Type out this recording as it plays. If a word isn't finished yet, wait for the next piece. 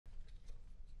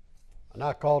I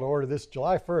now call to order this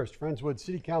July 1st Friendswood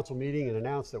City Council meeting and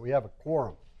announce that we have a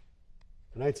quorum.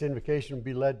 Tonight's invocation will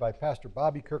be led by Pastor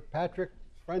Bobby Kirkpatrick,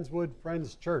 Friendswood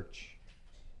Friends Church.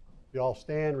 If you all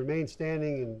stand, remain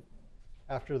standing, and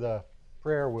after the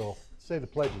prayer, we'll say the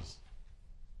pledges.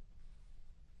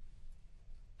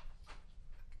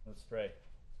 Let's pray.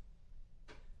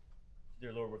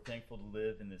 Dear Lord, we're thankful to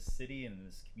live in this city and in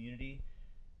this community,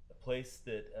 a place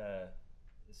that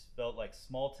is felt like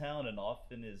small town and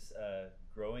often is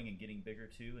growing and getting bigger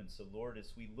too. And so, Lord,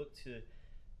 as we look to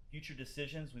future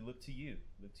decisions, we look to you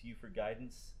for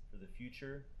guidance for the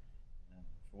future,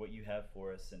 for what you have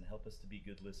for us, and help us to be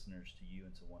good listeners to you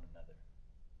and to one another.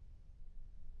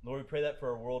 Lord, we pray that for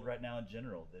our world right now in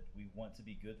general, that we want to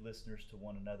be good listeners to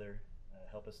one another.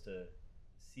 Help us to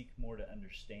seek more to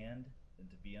understand than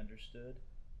to be understood,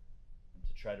 and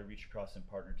to try to reach across and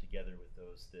partner together with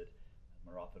those that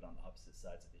are often on opposite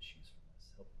sides of issues from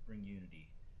us. Help bring unity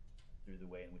through the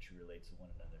way in which we relate to one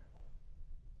another.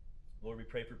 Lord, we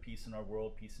pray for peace in our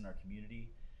world, peace in our community.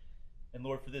 And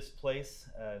Lord, for this place,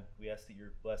 we ask that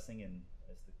your blessing, and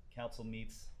as the council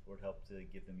meets, Lord, help to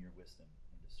give them your wisdom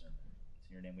and discernment. It's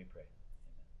in your name we pray.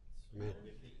 Amen.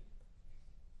 Amen.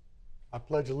 I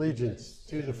pledge allegiance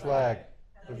to the flag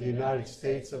of the United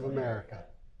States of America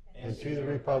and to the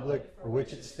republic for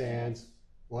which it stands,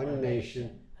 one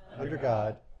nation, under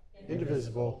God,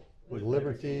 indivisible, with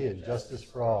liberty and justice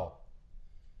for all.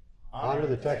 Honor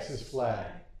the Texas flag.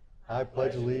 I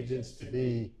pledge allegiance to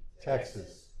thee,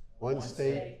 Texas, one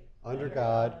state, under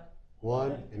God,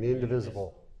 one and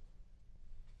indivisible.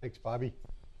 Thanks, Bobby.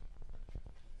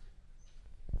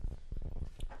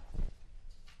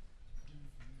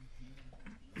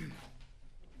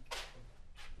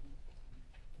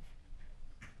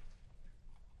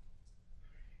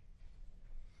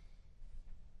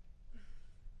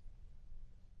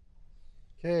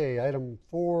 Okay, item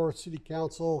 4, City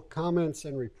Council comments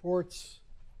and reports.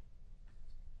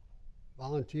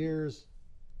 Volunteers.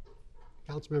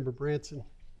 Councilmember Branson.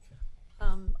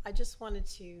 I just wanted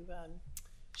to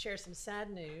share some sad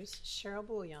news. Cheryl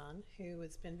Bouillon, who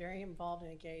has been very involved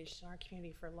and engaged in our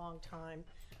community for a long time,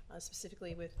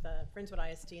 specifically with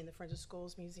Friendswood ISD and the Friends of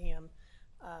Schools Museum.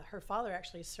 Her father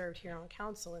actually served here on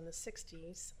council in the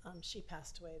 60s. She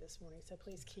passed away this morning, so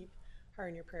please keep her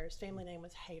in your prayers. Family name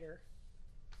was Hatcher.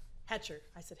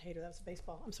 I said Hater, that was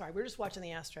baseball. I'm sorry, we're just watching the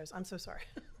Astros. I'm so sorry.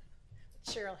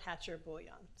 Cheryl Hatcher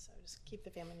Bouillon. So just keep the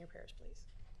family in your prayers, please.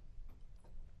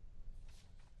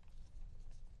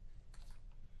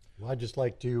 Well, I'd just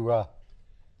like to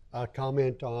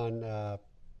comment on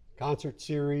concert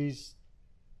series.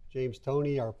 James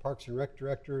Toney, our Parks and Rec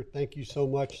Director, thank you so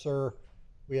much, sir.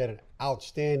 We had an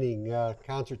outstanding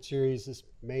concert series this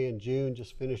May and June,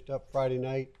 just finished up Friday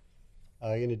night.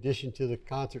 In addition to the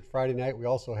concert Friday night, we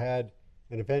also had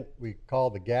an event we call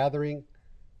The Gathering,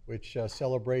 which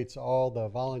celebrates all the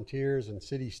volunteers and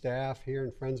city staff here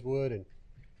in Friendswood, and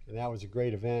that was a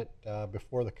great event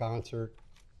before the concert.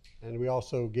 And we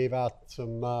also gave out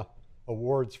some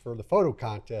awards for the photo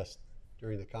contest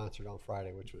during the concert on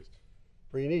Friday, which was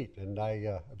pretty neat. And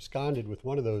I absconded with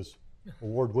one of those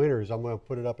award winners. I'm going to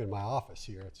put it up in my office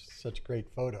here. It's such a great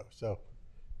photo. So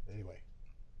anyway,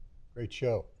 great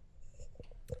show.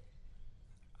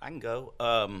 I can go.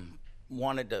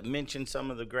 Wanted to mention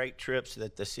some of the great trips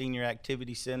that the Senior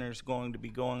Activity Center is going to be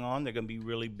going on. They're going to be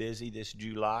really busy this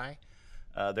July.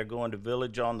 They're going to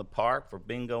Village on the Park for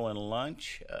bingo and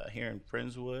lunch here in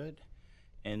Friendswood.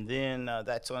 And then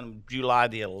that's on July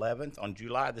the 11th. On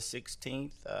July the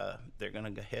 16th, they're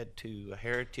going to head to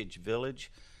Heritage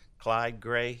Village, Clyde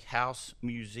Gray House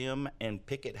Museum, and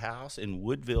Pickett House in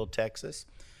Woodville, Texas.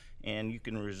 And you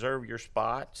can reserve your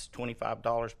spots,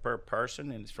 $25 per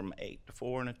person, and it's from 8 to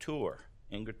 4 in a tour.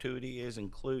 And gratuity is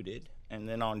included. And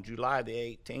then on July the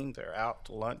 18th, they're out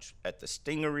to lunch at the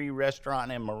Stingery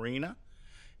Restaurant and Marina,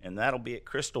 and that'll be at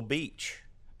Crystal Beach.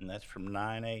 And that's from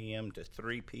 9 a.m. to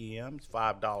 3 p.m. It's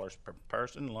 $5 per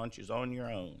person. Lunch is on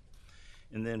your own.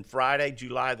 And then Friday,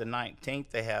 July the 19th,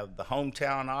 they have the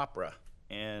Hometown Opera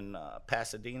in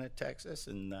Pasadena, Texas,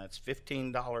 and that's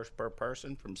 $15 per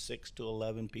person from 6 to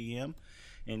 11 p.m.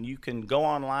 And you can go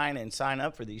online and sign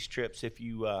up for these trips if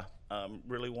you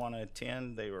really want to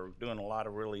attend. They were doing a lot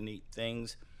of really neat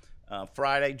things.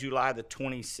 Friday, July the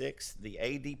 26th, the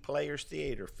AD Players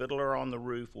Theater, Fiddler on the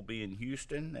Roof, will be in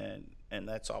Houston, and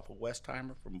that's off of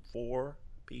Westheimer from 4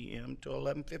 p.m. to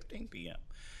 11:15 p.m.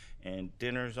 And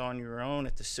dinner's on your own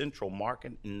at the Central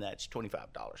Market, and that's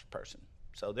 $25 per person.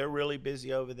 So they're really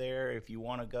busy over there. If you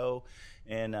want to go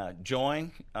and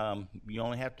join, you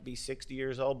only have to be 60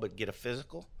 years old, but get a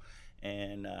physical.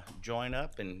 and join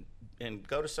up and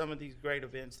go to some of these great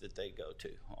events that they go to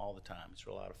all the time. It's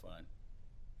a lot of fun.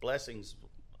 Blessings,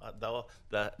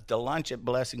 the lunch at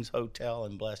Blessings Hotel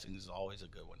and Blessings is always a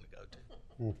good one to go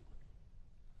to.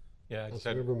 Yeah,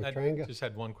 Councilmember I Matranga? just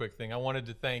had one quick thing. I wanted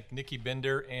to thank Nikki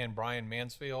Bender and Brian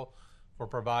Mansfield for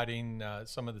providing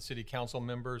some of the city council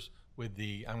members with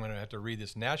the, I'm going to have to read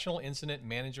this, National Incident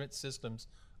Management Systems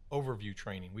Overview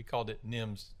Training. We called it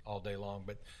NIMS all day long,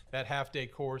 but that half-day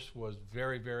course was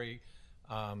very, very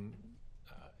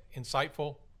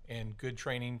insightful and good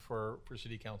training for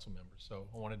city council members. So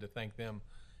I wanted to thank them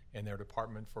and their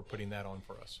department for putting that on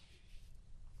for us.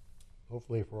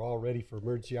 Hopefully, if we're all ready for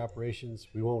emergency operations,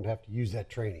 we won't have to use that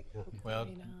training. Huh? Well,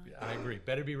 I agree.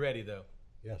 Better be ready, though.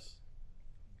 Yes.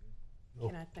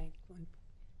 Can I thank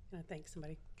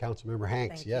somebody? Councilmember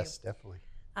Hanks, Thank yes, definitely.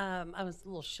 I was a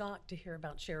little shocked to hear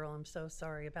about Cheryl. I'm so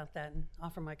sorry about that and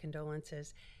offer my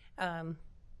condolences.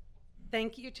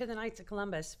 Thank you to the Knights of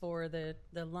Columbus for the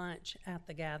lunch at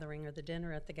the gathering or the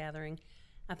dinner at the gathering.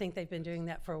 I think they've been doing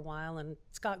that for a while. And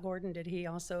Scott Gordon, did he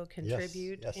also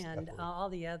contribute? yes, and definitely. all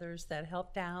the others that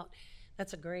helped out.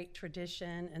 That's a great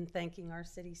tradition. And thanking our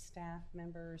city staff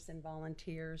members and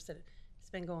volunteers that it's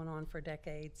been going on for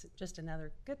decades. Just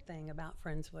another good thing about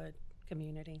Friendswood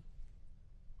community.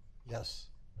 Yes.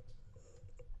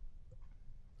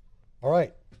 All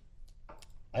right.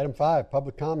 Item 5,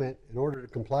 public comment. In order to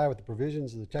comply with the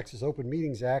provisions of the Texas Open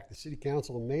Meetings Act, the City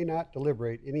Council may not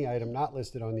deliberate any item not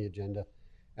listed on the agenda.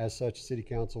 As such, City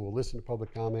Council will listen to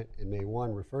public comment and may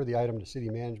 1, refer the item to City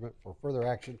Management for further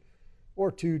action, or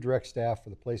 2, direct staff for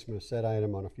the placement of said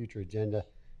item on a future agenda.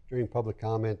 During public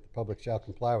comment, the public shall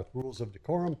comply with rules of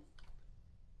decorum.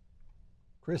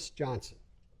 Chris Johnson.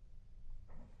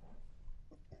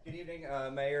 Good evening,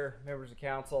 Mayor, members of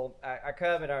council. I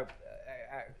come and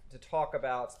to talk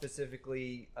about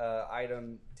specifically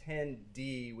item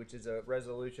 10D, which is a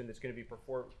resolution that's going to be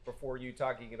before you,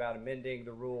 talking about amending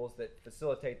the rules that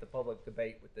facilitate the public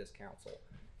debate with this council.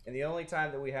 And the only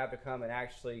time that we have to come and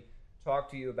actually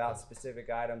talk to you about specific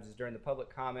items is during the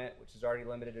public comment, which is already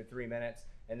limited to 3 minutes,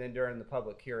 and then during the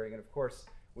public hearing. And of course,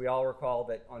 we all recall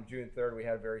that on June 3rd, we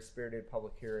had a very spirited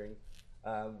public hearing,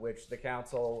 which the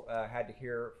council had to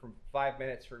hear from 5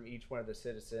 minutes from each one of the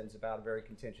citizens about a very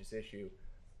contentious issue.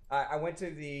 I went to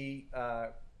the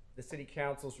city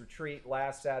council's retreat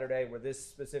last Saturday where this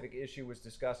specific issue was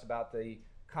discussed about the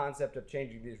concept of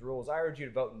changing these rules. I urge you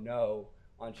to vote no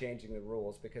on changing the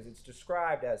rules because it's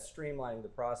described as streamlining the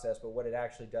process, but what it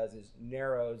actually does is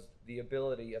narrows the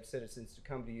ability of citizens to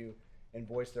come to you and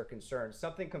voice their concerns.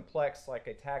 Something complex like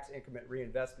a tax increment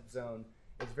reinvestment zone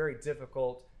is very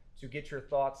difficult to get your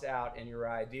thoughts out and your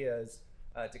ideas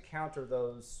to counter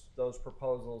those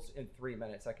proposals in 3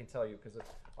 minutes. I can tell you because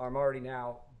I'm already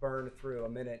now burned through a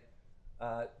minute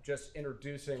just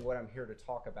introducing what I'm here to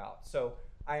talk about. So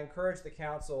I encourage the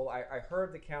council. I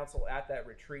heard the council at that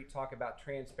retreat talk about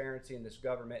transparency in this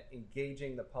government.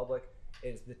 Engaging the public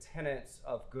is the tenets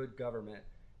of good government.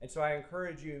 And so I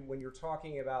encourage you, when you're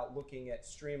talking about looking at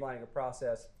streamlining a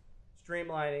process,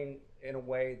 streamlining in a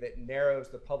way that narrows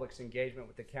the public's engagement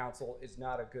with the council is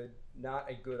not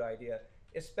a good idea,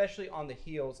 especially on the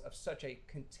heels of such a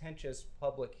contentious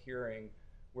public hearing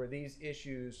where these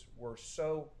issues were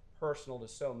so personal to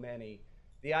so many.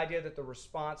 The idea that the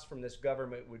response from this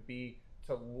government would be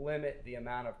to limit the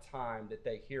amount of time that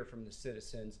they hear from the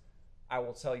citizens, I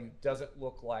will tell you, doesn't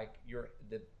look like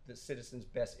the citizens'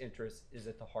 best interest is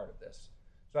at the heart of this.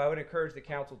 So I would encourage the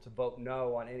council to vote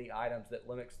no on any items that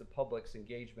limits the public's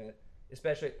engagement,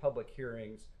 especially at public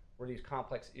hearings where these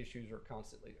complex issues are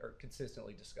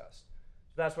consistently discussed.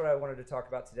 So that's what I wanted to talk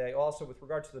about today. Also, with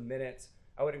regard to the minutes,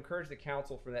 I would encourage the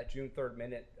council from that June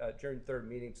 3rd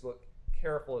meeting to look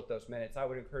careful at those minutes. I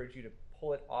would encourage you to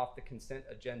pull it off the consent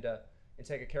agenda and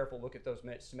take a careful look at those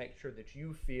minutes to make sure that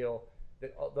you feel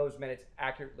that those minutes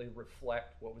accurately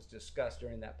reflect what was discussed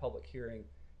during that public hearing,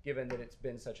 given that it's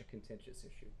been such a contentious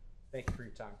issue. Thank you for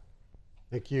your time.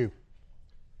 Thank you.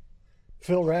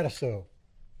 Phil Radiso.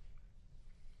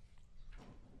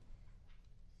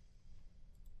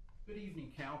 Good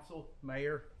evening, council,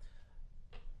 mayor.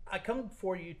 I come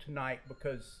before you tonight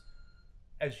because,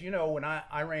 as you know, when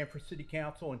I ran for city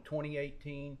council in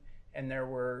 2018, and there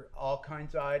were all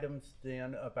kinds of items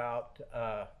then about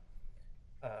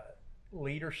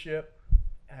leadership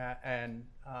and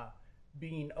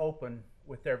being open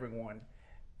with everyone.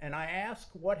 And I asked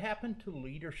what happened to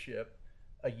leadership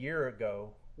a year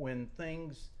ago when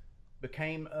things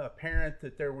became apparent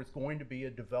that there was going to be a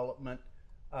development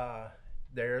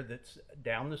there that's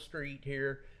down the street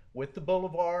here with the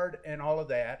boulevard and all of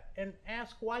that, and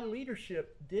ask why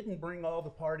leadership didn't bring all the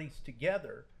parties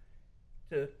together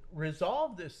to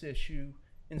resolve this issue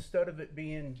instead of it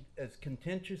being as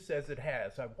contentious as it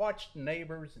has. I've watched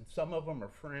neighbors, and some of them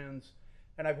are friends,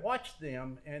 and I've watched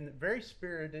them and very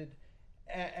spirited,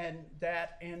 and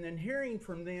then hearing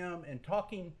from them and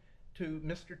talking to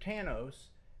Mr. Tanos,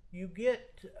 you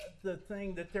get the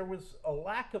thing that there was a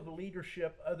lack of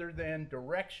leadership other than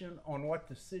direction on what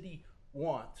the city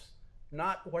wants,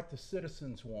 not what the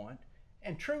citizens want.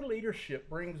 And true leadership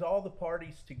brings all the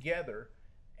parties together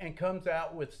and comes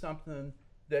out with something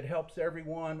that helps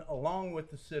everyone along with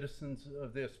the citizens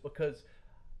of this. Because,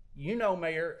 you know,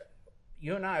 Mayor,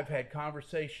 you and I have had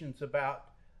conversations about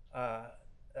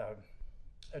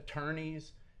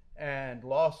attorneys and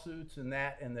lawsuits and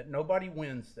that nobody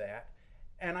wins that.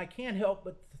 And I can't help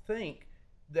but to think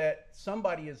that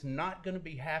somebody is not going to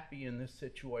be happy in this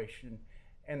situation,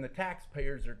 and the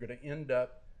taxpayers are going to end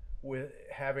up with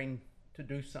having to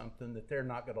do something that they're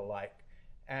not going to like.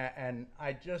 And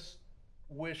I just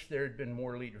wish there had been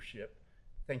more leadership.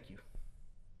 Thank you.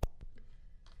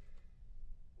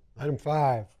 Item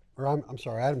 5, or I'm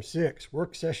sorry, item 6,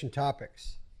 work session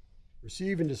topics.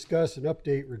 Receive and discuss an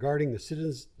update regarding the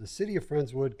City of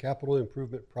Friendswood capital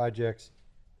improvement projects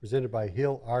presented by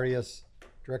Hill Arias,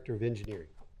 Director of Engineering.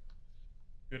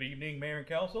 Good evening, Mayor and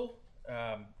Council.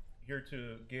 Here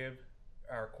to give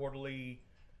our quarterly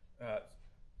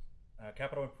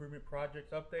capital improvement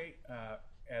projects update.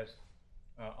 As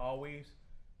always,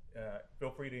 feel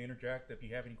free to interject if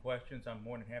you have any questions. I'm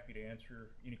more than happy to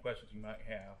answer any questions you might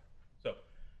have. So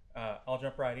I'll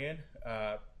jump right in.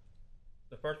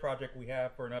 The first project we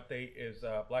have for an update is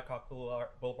Blackhawk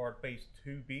Boulevard Phase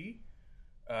 2B.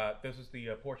 This is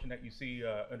the portion that you see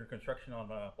under construction on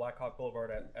Blackhawk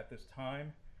Boulevard at this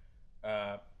time.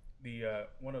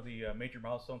 One of the major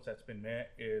milestones that's been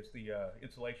met is the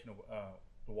installation of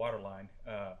the water line.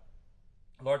 A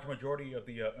large majority of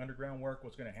the underground work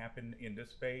was going to happen in this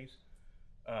phase,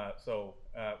 so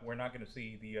we're not going to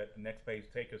see the next phase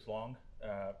take as long.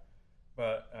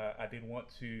 But I did want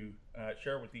to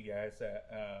share with you guys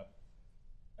that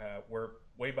we're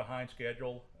way behind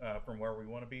schedule from where we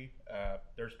want to be.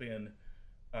 There's been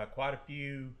quite a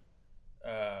few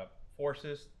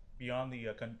forces beyond the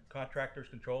contractor's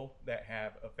control that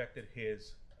have affected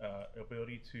his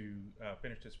ability to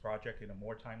finish this project in a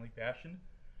more timely fashion.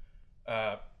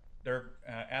 They're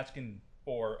asking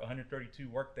for 132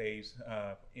 work days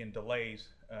in delays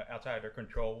outside of their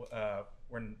control.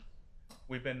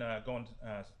 We've been going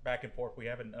back and forth. We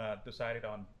haven't decided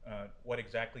on what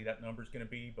exactly that number is going to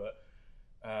be, but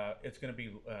it's going to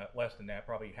be less than that,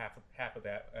 probably half of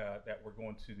that that we're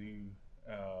going to do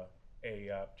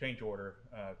a change order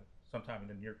sometime in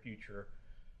the near future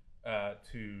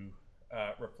to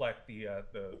reflect the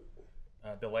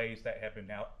delays that have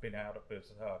been out of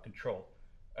his control.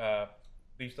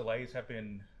 These delays have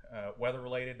been weather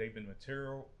related, they've been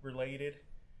material related,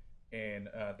 and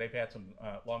they've had some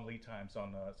long lead times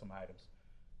on some items.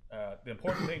 The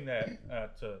important thing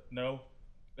that to know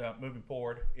moving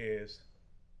forward is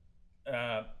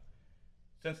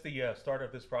since the start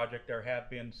of this project, there have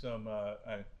been some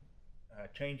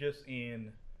changes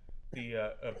in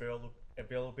the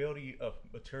availability of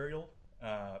material,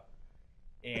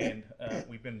 and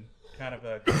we've been kind of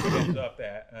heads up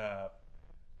that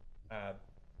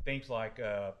things like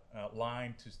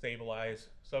lime to stabilize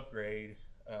subgrade,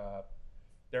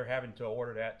 they're having to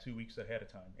order that 2 weeks ahead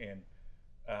of time. And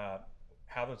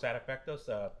how does that affect us?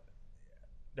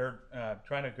 They're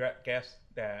trying to guess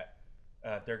that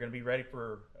they're going to be ready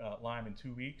for lime in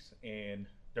 2 weeks, and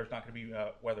there's not going to be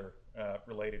weather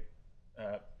related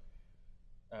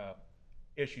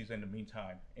issues in the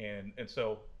meantime. And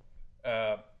so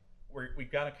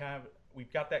we've got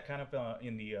that kind of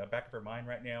in the back of our mind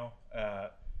right now.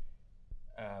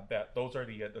 That those are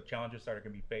the challenges that are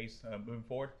going to be faced moving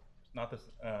forward. It's not this,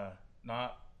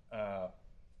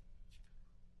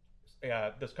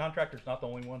 this contractor's not the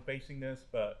only one facing this,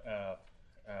 but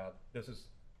this is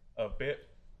a bit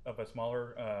of a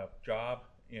smaller job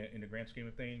in the grand scheme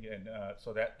of things, and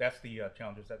so that's the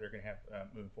challenges that they're going to have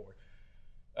moving forward.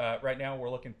 Right now, we're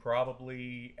looking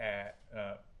probably at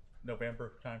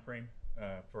November timeframe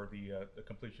for the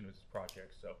completion of this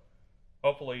project. So.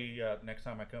 Hopefully, next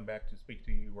time I come back to speak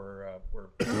to you, we're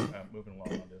moving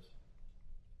along on this.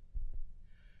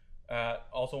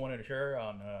 Also wanted to share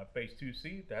on Phase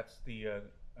 2C, that's the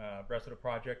rest of the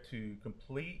project to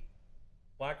complete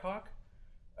Blackhawk.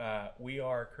 We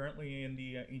are currently in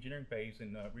the engineering phase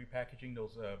and repackaging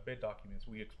those bid documents.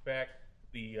 We expect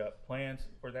the plans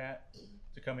for that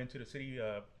to come into the city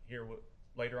here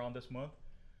later on this month.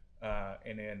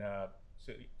 And then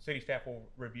city staff will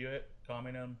review it,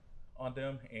 comment on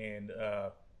them, and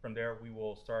from there, we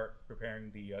will start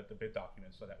preparing the bid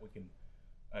documents so that we can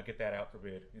get that out for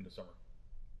bid in the summer.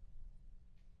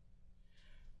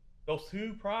 Those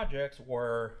two projects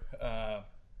were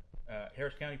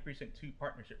Harris County Precinct 2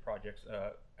 partnership projects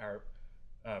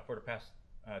for the past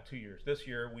 2 years. This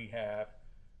year we have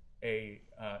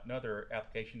another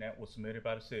application that was submitted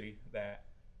by the city that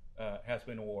has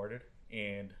been awarded,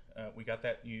 and we got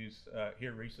that news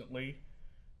here recently.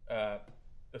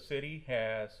 The city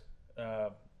has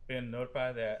been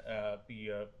notified that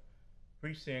the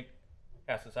precinct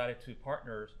has decided to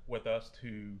partner with us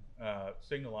to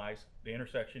signalize the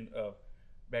intersection of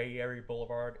Bay Area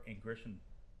Boulevard and Grisham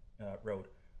Road.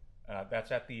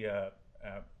 That's at the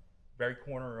very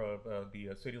corner of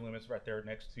the city limits, right there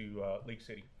next to League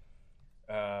City.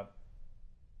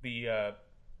 The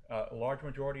large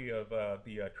majority of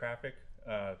the traffic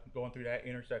going through that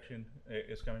intersection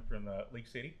is coming from League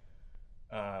City.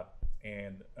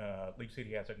 And League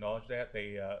City has acknowledged that.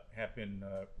 They have been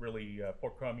really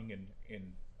forthcoming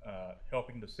in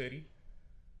helping the city.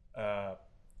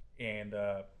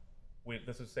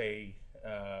 This is a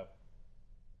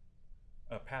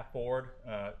path forward.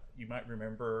 You might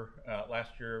remember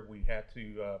last year we had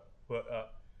to put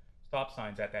up stop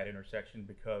signs at that intersection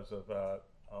because of a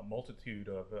multitude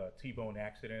of T-bone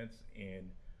accidents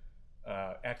and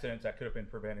accidents that could have been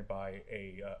prevented by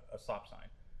a stop sign.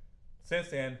 Since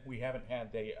then, we haven't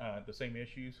had the same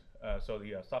issues, so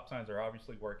the stop signs are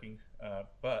obviously working.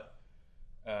 But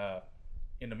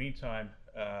in the meantime,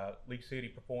 League City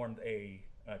performed a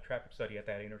traffic study at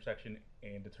that intersection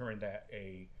and determined that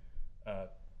a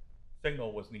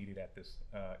signal was needed at this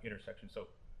intersection. So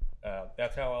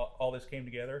that's how all this came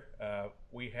together.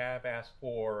 We have asked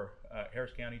for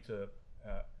Harris County to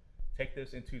take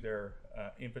this into their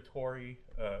inventory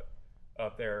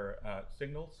of their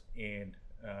signals and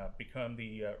become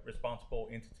the responsible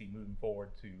entity moving forward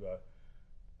to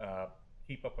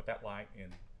keep up with that light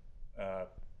and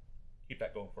keep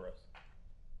that going for us.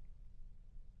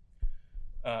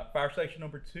 Fire station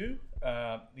number 2,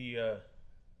 the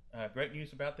great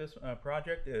news about this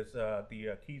project is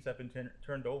the keys have been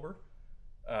turned over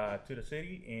to the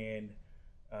city, and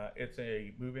it's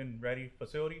a move-in ready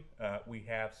facility. We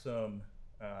have some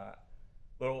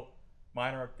little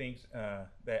minor things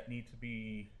that need to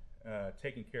be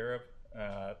taken care of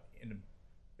in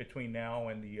between now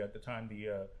and the time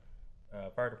the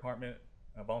fire department,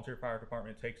 volunteer fire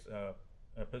department, takes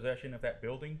possession of that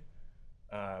building.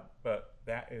 But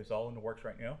that is all in the works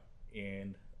right now,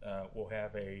 and we'll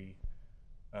have a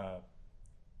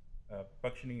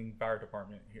functioning fire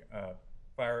department,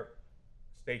 fire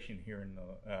station here in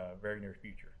the very near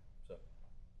future. So,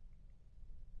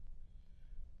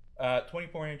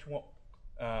 24-inch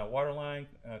water line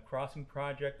crossing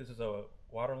project. This is a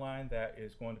water line that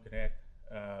is going to connect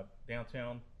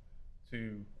downtown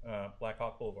to Black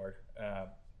Hawk Boulevard.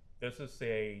 This is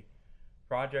a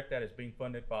project that is being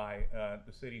funded by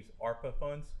the city's ARPA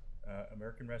funds,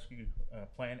 American Rescue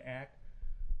Plan Act,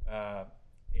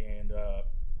 and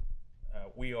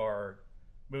we are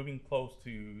moving close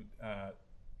to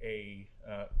a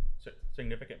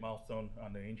significant milestone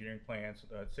on the engineering plans,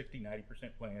 60-90%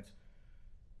 plans,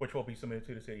 which will be submitted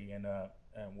to the city, and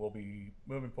we'll be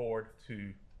moving forward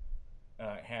to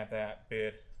have that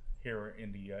bid here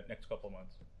in the next couple of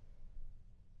months.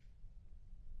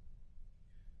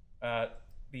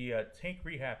 The tank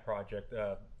rehab project,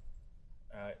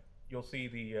 you'll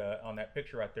see on that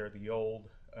picture right there, the old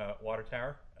water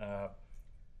tower.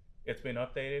 It's been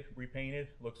updated, repainted,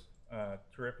 looks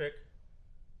terrific.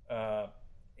 So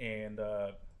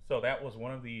that was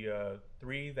one of the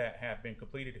 3 that have been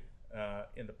completed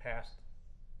in the past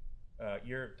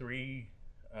year, 3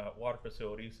 water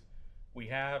facilities. We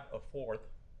have a 4th,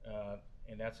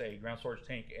 and that's a ground storage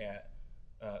tank at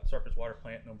surface water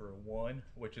plant number 1,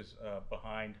 which is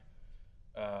behind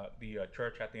the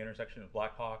church at the intersection of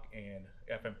Black Hawk and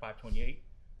FM 528.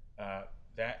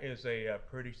 That is a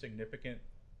pretty significant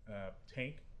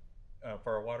tank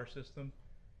for our water system,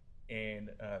 and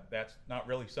that's not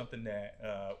really something that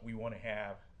we want to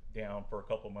have down for a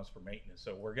couple of months for maintenance.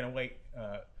 So we're going to wait,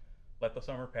 let the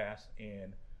summer pass,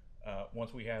 and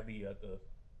once we have the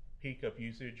peak of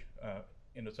usage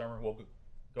in the summer, we'll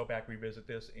go back, revisit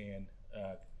this, and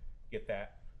get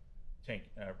that tank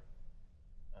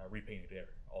repainted there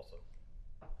also.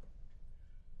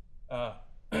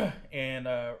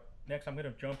 Next, I'm going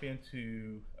to jump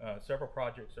into several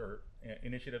projects or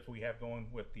initiatives we have going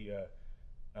with the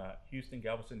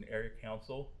Houston-Galveston Area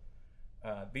Council.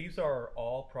 These are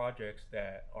all projects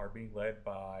that are being led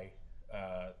by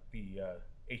the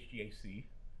HGAC.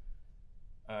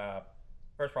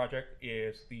 First project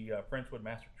is the Friendswood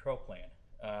Master Trail Plan.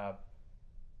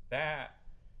 That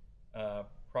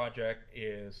project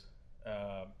is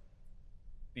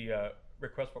the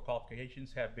request for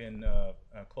qualifications have been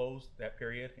closed that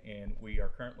period, and we are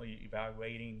currently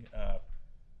evaluating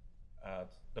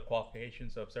the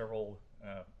qualifications of several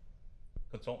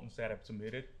consultants that have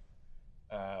submitted.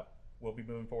 We'll be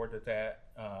moving forward with that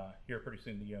here pretty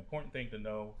soon. The important thing to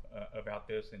know about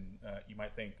this, and you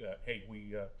might think, hey,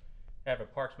 we have a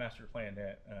Parks Master Plan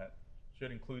that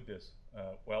should include this.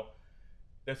 Well,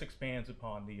 this expands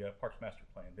upon the Parks Master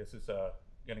Plan. This is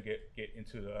going to get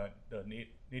into the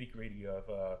nitty gritty of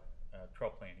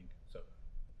trail planning. So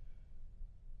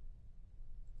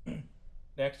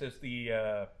next is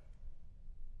the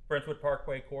Friendswood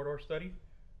Parkway Corridor Study,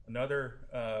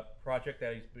 another project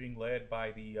that is being led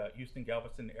by the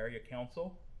Houston-Galveston Area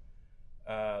Council.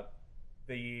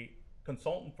 The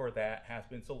consultant for that has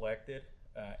been selected,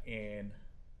 and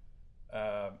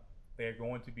they're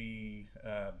going to be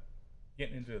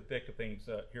getting into the thick of things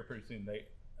here pretty soon. They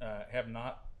have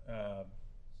not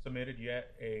submitted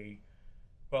yet a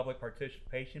public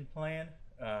participation plan.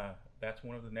 That's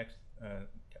one of the next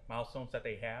milestones that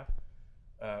they have.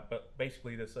 But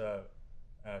basically this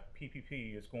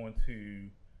PPP is going to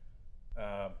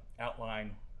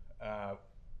outline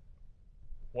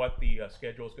what the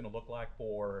schedule is going to look like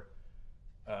for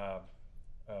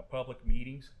public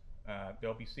meetings.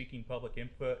 They'll be seeking public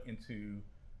input into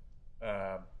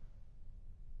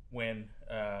when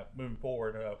moving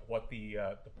forward what the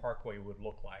parkway would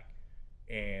look like,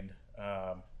 and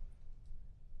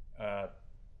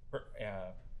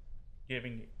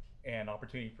giving an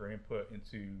opportunity for input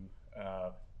into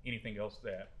anything else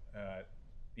that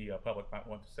the public might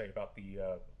want to say about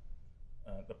the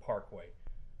parkway.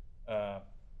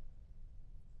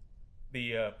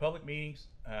 The public meetings,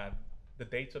 the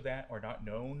dates of that are not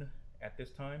known at this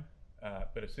time,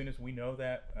 but as soon as we know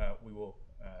that, we will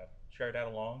share that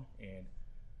along, and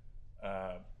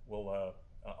we'll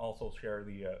also share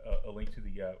a link to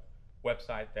the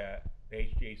website that the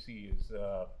HGAC is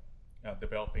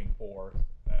developing for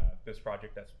this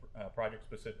project. That's project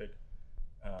specific,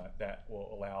 that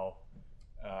will allow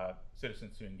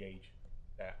citizens to engage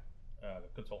that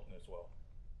consultant as well.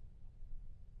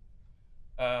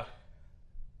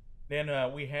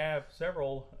 Then we have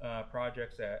several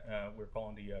projects that we're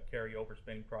calling the carryover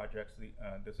spending projects.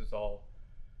 This is all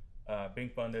being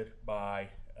funded by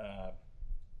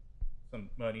some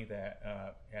money that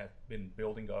has been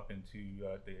building up into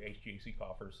the HGAC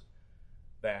coffers.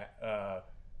 That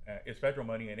is federal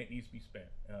money, and it needs to be spent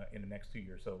in the next 2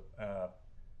 years. So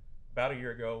about a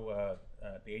year ago,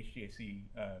 the HGAC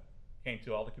came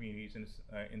to all the communities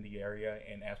in the area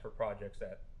and asked for projects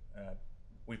that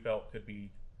we felt could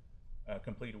be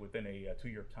completed within a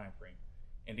 2-year time frame.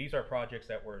 And these are projects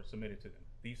that were submitted to them.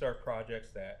 These are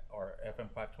projects that are FM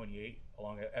 528,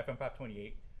 along FM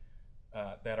 528,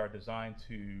 that are designed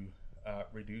to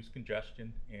reduce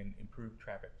congestion and improve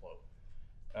traffic flow.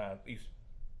 These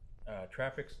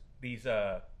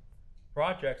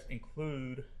projects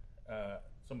include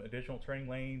some additional turning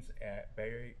lanes at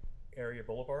Bay Area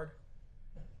Boulevard,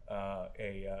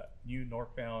 a new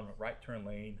northbound right turn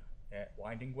lane at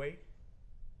Winding Way,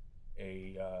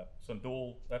 some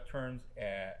dual left turns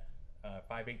at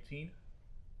 518,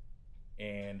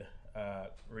 and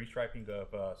restriping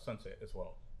of Sunset as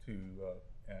well to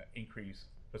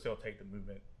facilitate the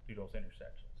movement through those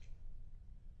intersections.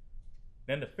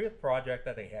 Then the fifth project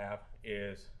that they have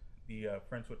is the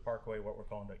Friendswood Parkway, what we're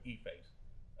calling the E-phase.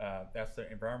 That's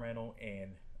the environmental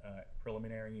and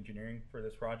preliminary engineering for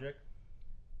this project.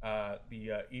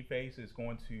 The E-phase is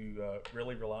going to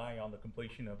really rely on the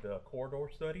completion of the corridor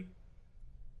study,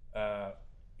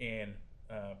 and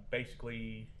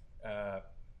basically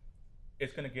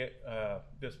it's going to get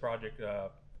this project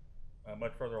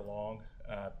much further along,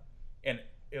 and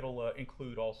it'll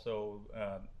include also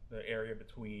the area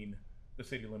between the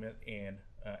city limit and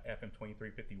FM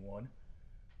 2351.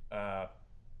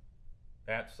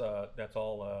 That's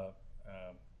all.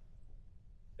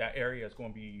 That area is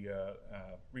going to be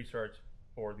researched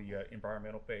for the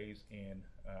environmental phase, and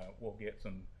we'll get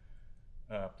some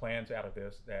plans out of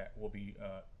this that will be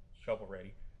shovel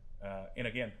ready. And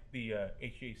again, the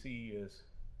HGAC is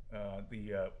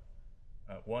the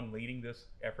one leading this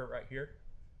effort right here.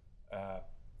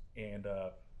 And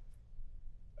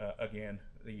again,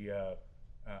 the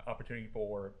opportunity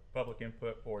for public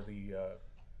input for the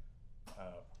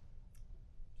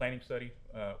planning study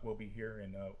will be here,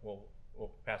 and we'll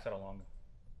pass that along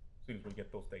as soon as we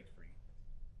get those dates for you.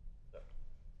 So,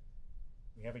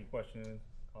 do you have any questions,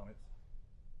 comments?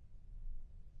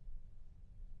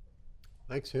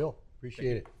 Thanks, Hill.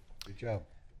 Appreciate it. Good job.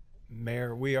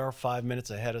 Mayor, we are 5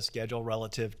 minutes ahead of schedule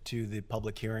relative to the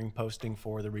public hearing posting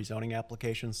for the rezoning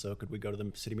application, so could we go to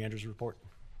the city manager's report?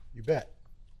 You bet.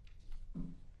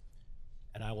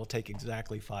 And I will take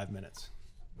exactly 5 minutes.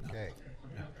 Okay.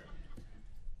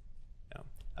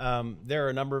 There are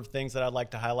a number of things that I'd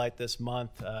like to highlight this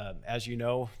month. As you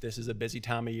know, this is a busy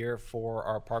time of year for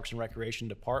our Parks and Recreation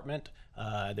Department.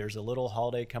 There's a little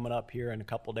holiday coming up here in a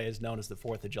couple days known as the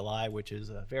 4th of July, which is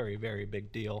a very, very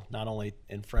big deal, not only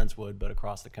in Friendswood, but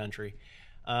across the country.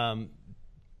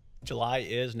 July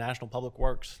is National Public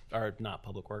Works, or not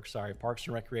Public Works, sorry, Parks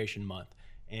and Recreation Month.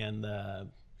 And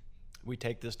we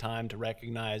take this time to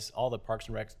recognize all the Parks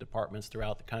and Rec departments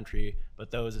throughout the country,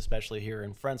 but those especially here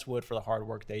in Friendswood for the hard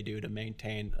work they do to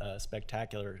maintain a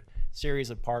spectacular series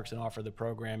of parks and offer the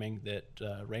programming that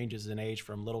ranges in age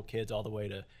from little kids all the way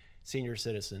to senior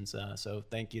citizens. So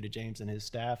thank you to James and his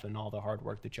staff and all the hard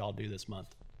work that y'all do this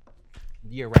month,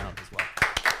 year round as well.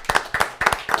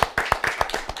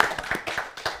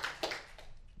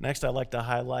 Next, I'd like to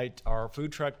highlight our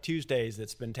Food Truck Tuesdays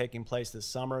that's been taking place this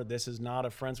summer. This is not a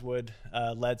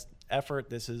Friendswood-led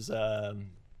effort. This is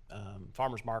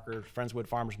Farmers Market, Friendswood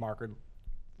Farmers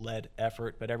Market-led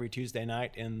effort. But every Tuesday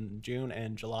night in June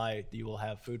and July, you will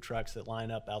have food trucks that line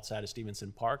up outside of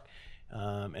Stevenson Park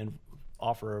and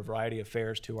offer a variety of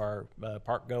fares to our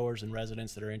park goers and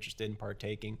residents that are interested in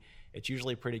partaking. It's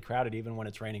usually pretty crowded even when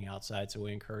it's raining outside, so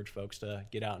we encourage folks to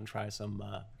get out and try some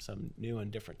new and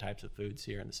different types of foods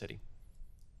here in the city.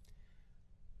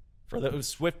 For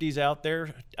those Swifties out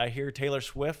there, I hear Taylor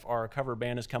Swift, our cover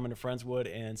band, is coming to Friendswood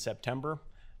in September.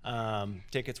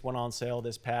 Tickets went on sale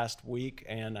this past week,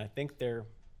 and I think they're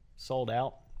sold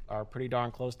out, are pretty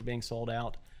darn close to being sold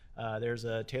out. There's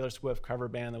a Taylor Swift cover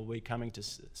band that will be coming to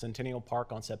Centennial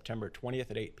Park on September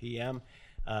 20th at 8 p.m.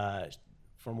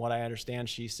 From what I understand,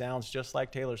 she sounds just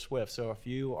like Taylor Swift. So if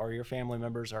you or your family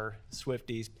members are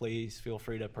Swifties, please feel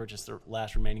free to purchase the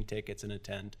last remaining tickets and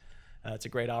attend. It's a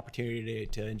great opportunity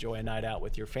to enjoy a night out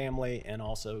with your family, and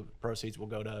also proceeds will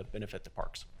go to benefit the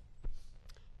parks.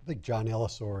 I think John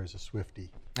Ellisor is a Swiftie.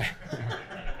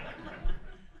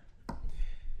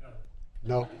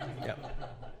 No? Yep.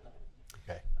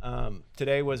 Okay.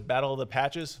 Today was Battle of the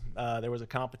Patches. There was a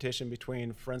competition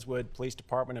between Friendswood Police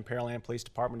Department and Pearland Police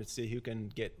Department to see who can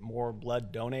get more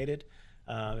blood donated.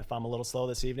 If I'm a little slow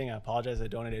this evening, I apologize. I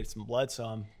donated some blood, so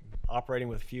I'm operating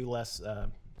with a few less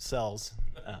cells.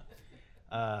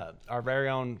 Our very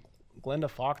own Glenda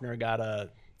Faulkner got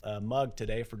a mug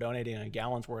today for donating a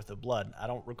gallon's worth of blood. I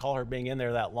don't recall her being in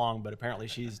there that long, but apparently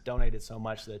she's donated so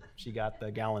much that she got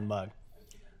the gallon mug.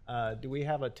 Do we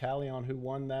have a tally on who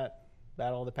won that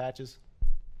Battle of the Patches?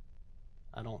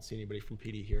 I don't see anybody from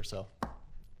PD here, so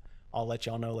I'll let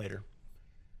y'all know later.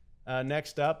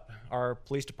 Next up, our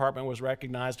police department was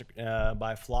recognized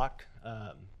by Flock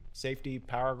Safety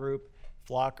Power Group.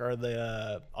 Flock are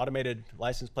the automated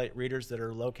license plate readers that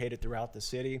are located throughout the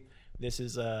city. This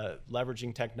is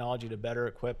leveraging technology to better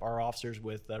equip our officers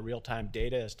with real-time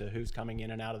data as to who's coming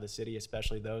in and out of the city,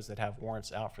 especially those that have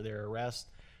warrants out for their arrest.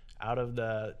 Out of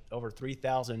the over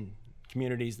 3,000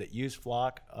 communities that use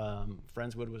Flock,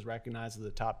 Friendswood was recognized as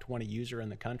the top 20 user in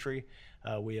the country.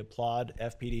 We applaud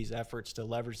FPD's efforts to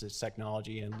leverage this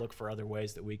technology and look for other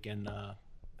ways that we can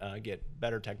get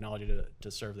better technology to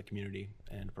serve the community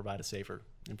and provide a safer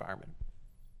environment.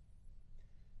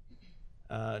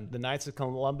 The Knights of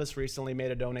Columbus recently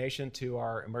made a donation to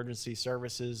our emergency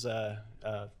services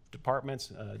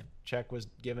departments. A check was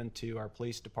given to our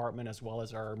police department as well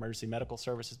as our emergency medical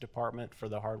services department for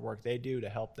the hard work they do to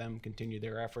help them continue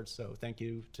their efforts. So thank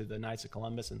you to the Knights of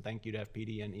Columbus, and thank you to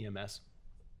FPD and EMS.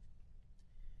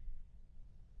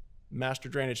 Master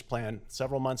drainage plan.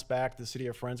 Several months back, the city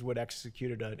of Friendswood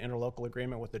executed an interlocal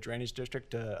agreement with the drainage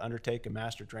district to undertake a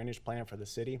master drainage plan for the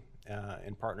city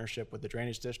in partnership with the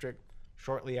drainage district.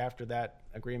 Shortly after that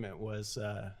agreement was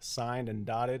signed and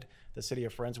dotted, the city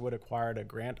of Friendswood acquired a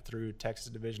grant through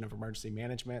Texas Division of Emergency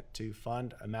Management to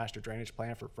fund a master drainage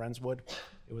plan for Friendswood.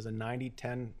 It was a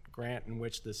 90-10 grant in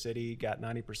which the city got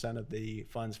 90% of the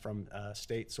funds from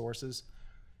state sources.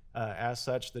 As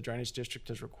such, the drainage district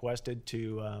has requested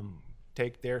to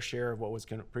take their share of what was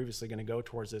previously going to go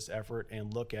towards this effort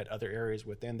and look at other areas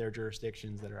within their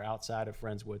jurisdictions that are outside of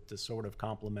Friendswood to sort of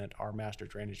complement our master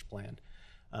drainage plan.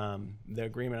 The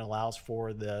agreement allows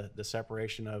for the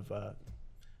separation of,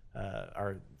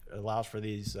 allows for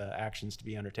these actions to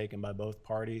be undertaken by both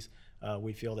parties.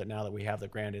 We feel that now that we have the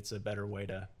grant, it's a better way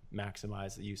to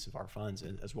maximize the use of our funds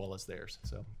as well as theirs.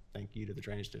 So thank you to the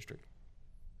drainage district.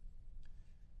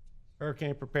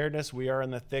 Hurricane preparedness. We are in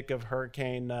the thick of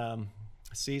hurricane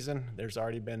season. There's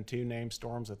already been 2 named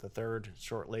storms, with the third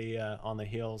shortly on the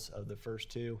heels of the first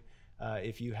 2.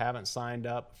 If you haven't signed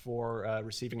up for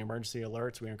receiving emergency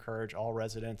alerts, we encourage all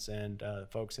residents and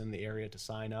folks in the area to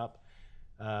sign up.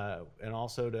 And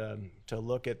also to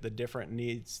look at the different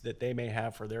needs that they may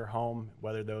have for their home,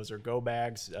 whether those are go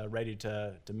bags ready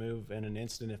to move in an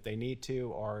instant if they need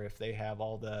to, or if they have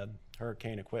all the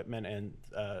hurricane equipment and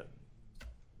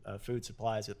food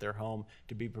supplies at their home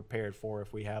to be prepared for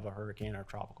if we have a hurricane or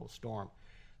tropical storm.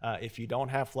 If you don't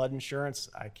have flood insurance,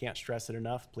 I can't stress it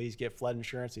enough, please get flood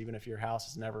insurance even if your house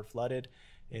is never flooded.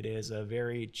 It is a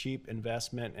very cheap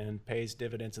investment and pays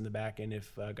dividends in the back end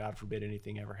if, God forbid,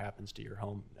 anything ever happens to your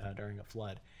home during a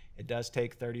flood. It does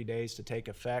take 30 days to take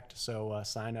effect, so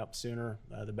sign up sooner,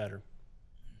 the better.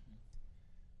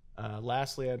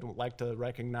 Lastly, I'd like to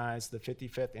recognize the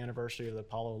 55th anniversary of the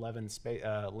Apollo 11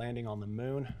 landing on the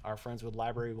moon. Our Friendswood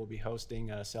Library will be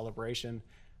hosting a celebration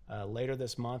later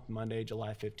this month, Monday,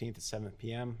 July 15th at 7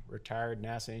 p.m. Retired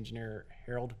NASA engineer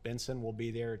Harold Benson will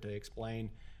be there to explain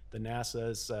the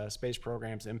NASA's space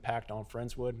program's impact on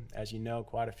Friendswood. As you know,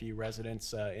 quite a few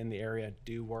residents in the area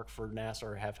do work for NASA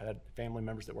or have had family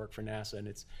members that work for NASA, and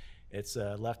it's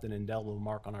left an indelible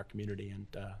mark on our community, and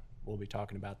we'll be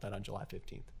talking about that on July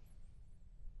 15th.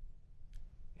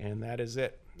 And that is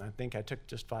it. I think I took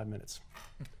just 5 minutes.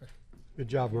 Good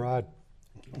job, Murad.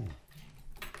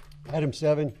 Item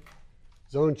 7,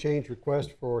 zone change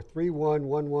request for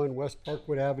 3111 West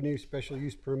Parkwood Avenue, special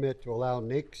use permit to allow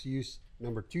NAICS use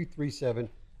number 237,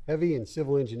 heavy and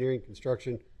civil engineering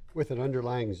construction with an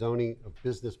underlying zoning of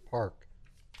business park.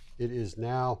 It is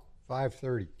now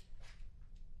 5:30.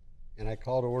 And I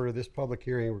call to order this public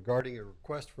hearing regarding a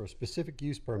request for a specific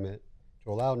use permit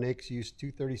to allow NAICS use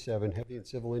 237, heavy and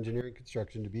civil engineering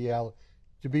construction to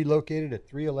be located at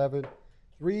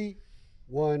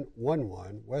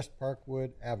 3111 West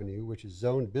Parkwood Avenue, which is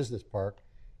zoned business park,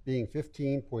 being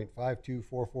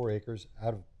 15.5244 acres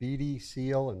out of Beatty,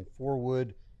 Seal, and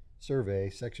Forwood Survey,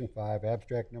 Section 5,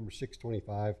 Abstract Number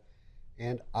 625,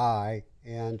 and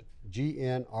and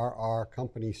GNRR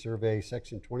Company Survey,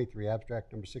 Section 23,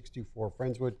 Abstract Number 624,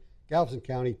 Friendswood, Galveston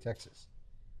County, Texas.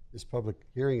 This public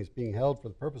hearing is being held for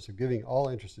the purpose of giving all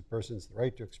interested persons the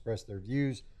right to express their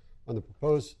views on the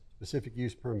proposed specific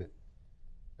use permit.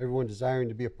 Everyone desiring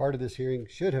to be a part of this hearing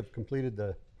should have completed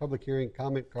the public hearing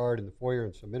comment card in the foyer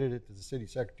and submitted it to the city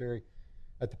secretary.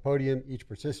 At the podium, each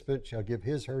participant shall give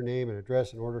his/her name and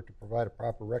address in order to provide a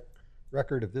proper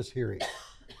record of this hearing.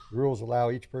 The rules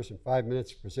allow each person 5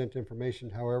 minutes to present information.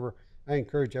 However, I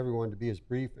encourage everyone to be as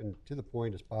brief and to the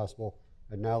point as possible.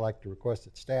 I'd now like to request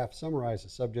that staff summarize the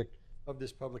subject of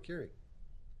this public hearing.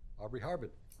 Aubrey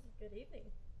Harbin. Good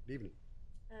evening. Good evening.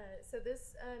 So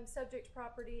this subject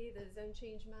property, the zone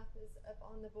change map is up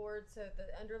on the board. So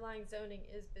the underlying zoning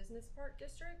is business park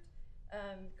district.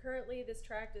 Currently this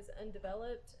tract is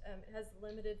undeveloped. It has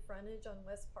limited frontage on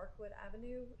West Parkwood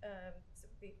Avenue,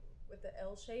 with the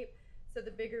L shape. So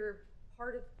the bigger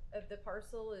part of the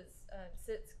parcel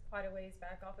sits quite a ways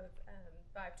back off of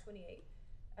 528.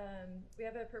 We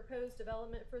have a proposed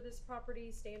development for this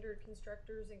property. Standard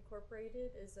Constructors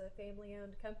Incorporated is a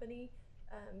family-owned company.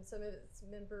 Some of its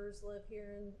members live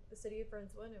here in the city of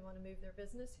Friendswood and want to move their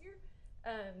business here.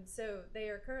 So they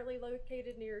are currently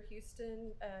located near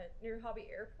Houston, near Hobby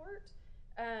Airport.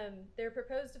 Their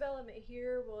proposed development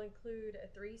here will include a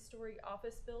 3-story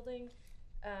office building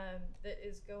that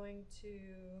is going to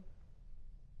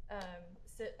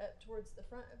sit up towards the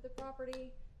front of the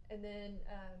property. And then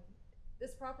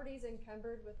this property is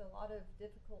encumbered with a lot of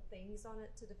difficult things on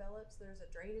it to develop. So there's a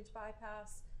drainage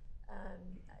bypass.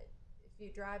 If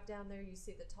you drive down there, you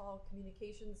see the tall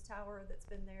communications tower that's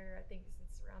been there, I think,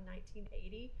 since around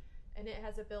 1980. And it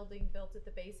has a building built at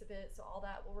the base of it, so all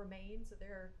that will remain. So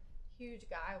there are huge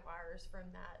guy wires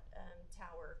from that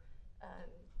tower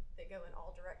that go in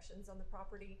all directions on the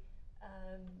property.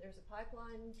 There's a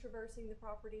pipeline traversing the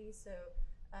property, so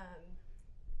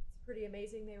it's pretty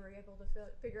amazing they were able to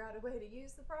figure out a way to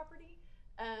use the property.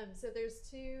 So there's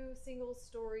 2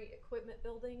 single-story equipment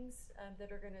buildings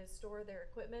that are going to store their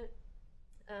equipment.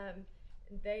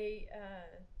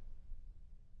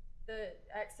 The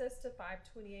access to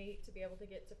 528 to be able to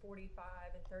get to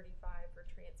 45 and 35 for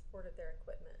transport of their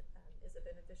equipment is a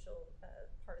beneficial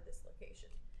part of this location.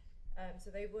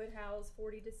 So they would house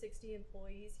 40 to 60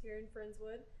 employees here in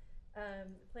Friendswood. The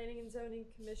Planning and Zoning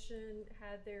Commission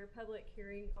had their public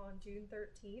hearing on June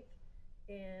 13th,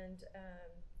 and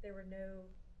there were no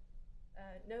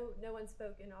one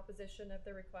spoke in opposition of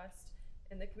the request,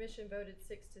 and the commission voted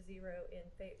 6-0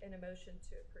 in a motion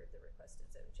to approve the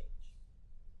requested zone change.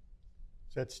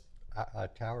 So that's a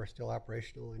tower still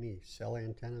operational? Any cell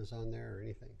antennas on there or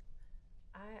anything?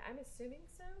 I'm assuming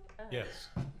so. Yes.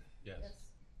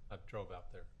 I drove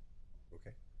out there.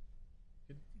 Okay.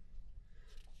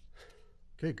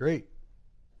 Okay, great.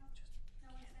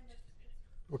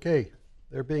 Okay,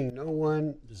 there being no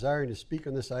one desiring to speak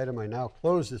on this item, I now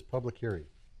close this public hearing.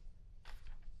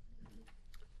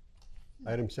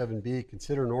 Item 7B,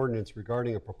 consider an ordinance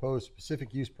regarding a proposed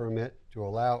specific use permit to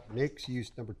allow mixed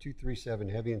use number 237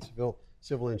 heavy and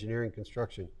civil engineering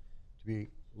construction to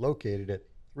be located at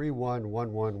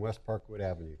 3111 West Parkwood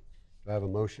Avenue. Do I have a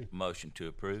motion? Motion to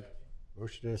approve.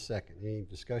 Motion and a second. Any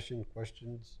discussion,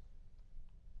 questions?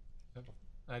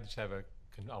 I just have I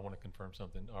want to confirm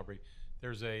something, Aubrey.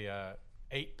 There's a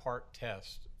 8-part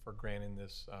test for granting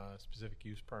this specific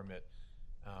use permit.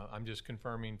 I'm just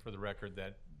confirming for the record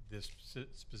that this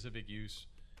specific use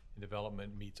and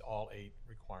development meets all 8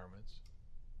 requirements.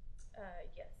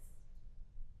 Yes.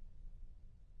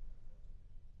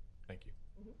 Thank you.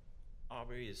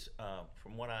 Aubrey, is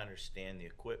from what I understand, the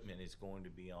equipment is going to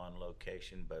be on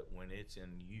location, but when it's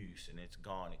in use and it's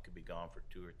gone, it could be gone for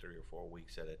 2 or 3 or 4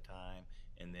 weeks at a time,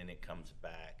 and then it comes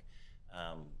back.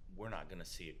 We're not going to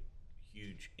see a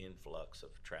huge influx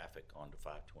of traffic onto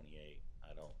 528,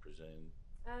 I don't presume.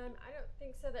 I don't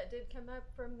think so. That did come up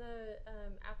from the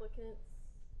applicants.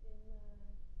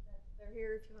 They're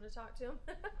here if you want to talk to them.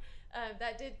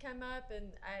 That did come up,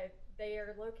 and they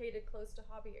are located close to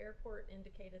Hobby Airport.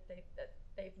 Indicated that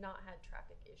they've not had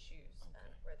traffic issues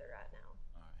where they're at now.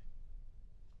 All right.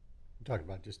 I'm talking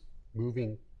about just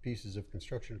moving pieces of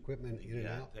construction equipment in and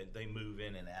out. They move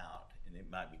in and out, and it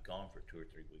might be gone for 2 or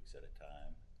 3 weeks at a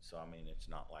time. So I mean, it's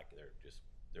not like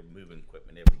they're moving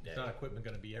equipment every day. It's not equipment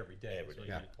going to be every day. Every day. So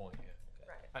you get the point. Yeah.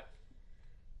 Right.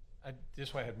 I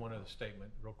just had one other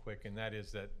statement real quick, and that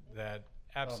is that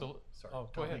absolutely. Sorry, Oh,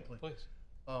 go Tom ahead, Hinckley. please.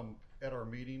 At our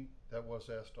meeting, that was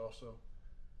asked also,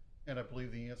 and I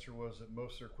believe the answer was that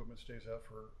most of their equipment stays out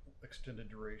for extended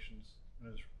durations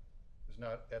and is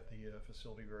not at the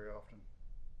facility very often.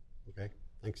 Okay,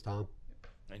 thanks, Tom.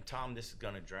 And Tom, this is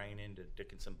going to drain into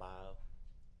Dickinson Bio.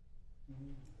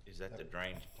 Is that the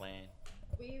drainage plan?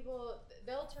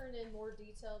 They'll turn in more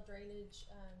detailed drainage,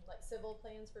 like civil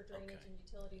plans for drainage Okay. and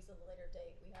utilities at a later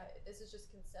date. This is just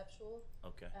conceptual.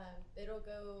 Okay. It'll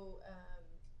go,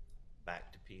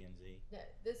 Back to P&Z. no,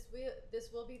 this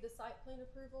will be the site plan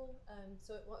approval.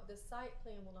 The site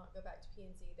plan will not go back to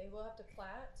P&Z. They will have to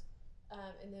plat,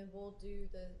 and then we'll do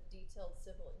the detailed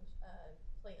civil,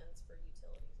 plans for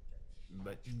utilities and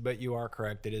drainage. But you are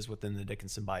correct. It is within the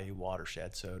Dickinson Bayou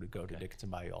watershed, so to go to Okay. Dickinson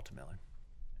Bayou ultimately.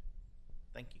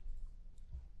 Thank you.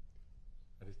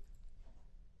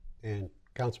 And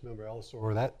Councilmember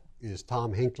Ellisor, that is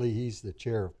Tom Hinckley. He's the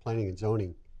chair of Planning and Zoning.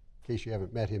 In case you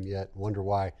haven't met him yet, wonder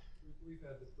why.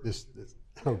 This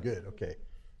oh, good, okay.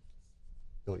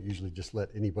 Don't usually just let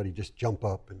anybody just jump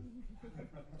up and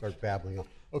start babbling on.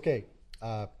 Okay,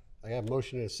 I have a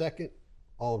motion and a second.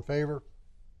 All in favor?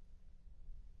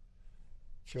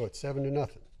 Show it 7-0.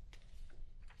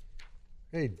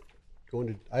 Okay, going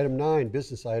to item 9,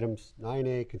 business items.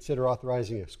 9A, consider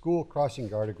authorizing a school crossing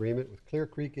guard agreement with Clear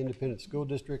Creek Independent School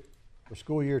District for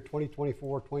school year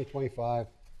 2024-2025.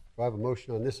 Do I have a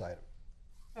motion on this item?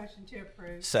 Motion to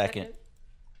approve. Second.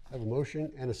 I have a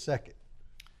motion and a second.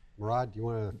 Murad, do you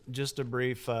want to? Just a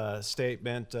brief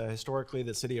statement. Historically,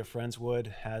 the city of Friendswood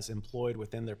has employed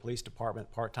within their police department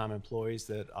part-time employees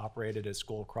that operated as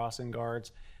school crossing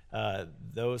guards.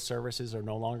 Those services are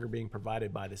no longer being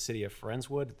provided by the city of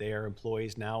Friendswood. They are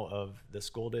employees now of the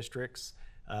school districts.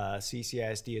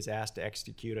 CCISD is asked to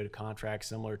execute a contract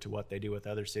similar to what they do with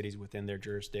other cities within their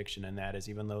jurisdiction, and that is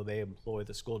even though they employ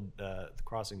the school the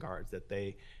crossing guards, that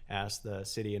they ask the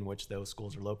city in which those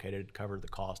schools are located to cover the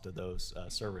cost of those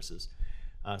services.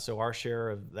 So our share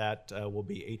of that will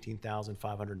be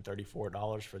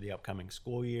 $18,534 for the upcoming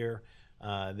school year.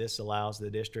 This allows the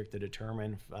district to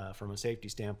determine from a safety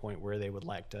standpoint where they would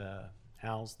like to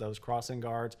house those crossing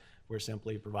guards. We're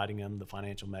simply providing them the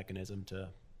financial mechanism to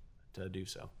do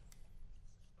so.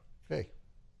 Okay.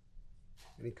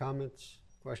 Any comments,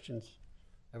 questions?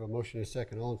 I have a motion and a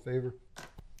second. All in favor?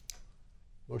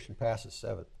 Motion passes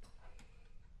 7.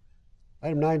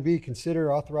 Item 9B,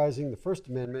 consider authorizing the First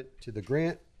Amendment to the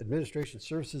Grant Administration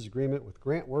Services Agreement with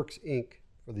GrantWorks, Inc.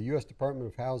 for the U.S. Department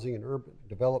of Housing and Urban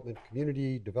Development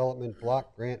Community Development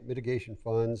Block Grant Mitigation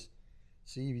Funds,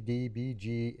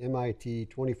 CDBG MIT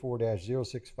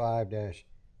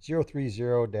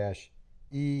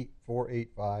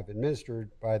 24-065-030-E485,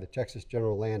 administered by the Texas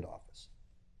General Land Office.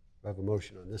 Do I have a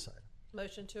motion on this item?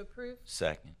 Motion to approve?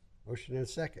 Second. Motion and a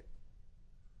second.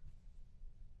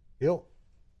 Bill?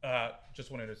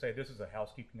 Just wanted to say this is a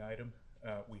housekeeping item.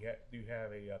 We do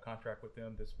have a contract with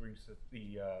them. This brings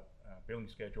the billing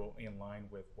schedule in line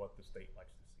with what the state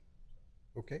likes to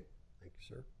see. Okay, thank you,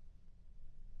 sir.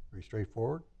 Pretty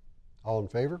straightforward. All in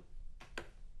favor?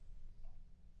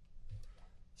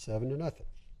 7-0.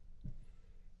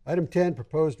 Item 10,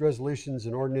 proposed resolutions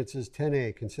and ordinances.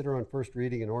 10A, consider on first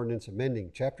reading an ordinance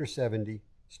amending Chapter 70,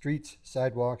 Streets,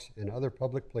 Sidewalks, and Other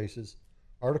Public Places,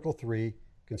 Article 3,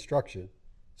 Construction,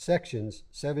 Sections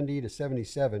 70 to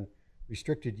 77,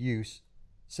 Restricted Use,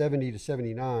 70 to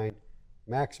 79,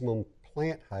 Maximum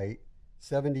Plant Height,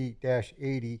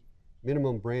 70-80,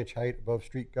 Minimum Branch Height above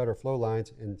street gutter flow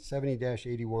lines, and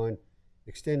 70-81,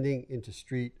 extending into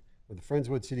street of the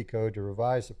Friendswood City Code to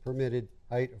revise the permitted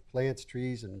height of plants,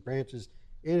 trees, and branches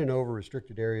in and over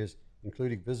restricted areas,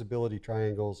 including visibility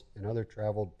triangles and other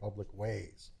traveled public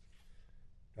ways.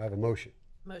 Do I have a motion?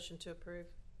 Motion to approve.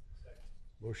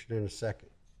 Motion and a second.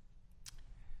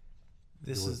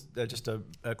 This is just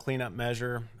a cleanup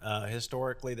measure.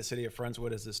 Historically, the city of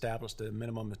Friendswood has established a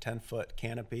minimum of 10-foot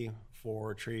canopy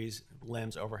for trees,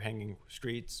 limbs overhanging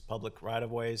streets, public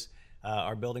right-of-ways.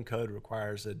 Our building code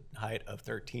requires a height of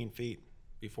 13 feet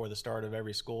before the start of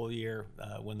every school year.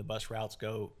 When the bus routes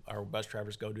go, our bus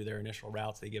drivers go do their initial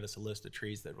routes, they give us a list of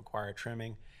trees that require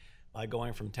trimming. By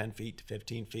going from 10 feet to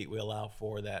 15 feet, we allow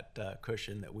for that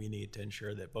cushion that we need to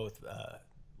ensure that both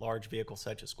large vehicles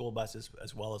such as school buses,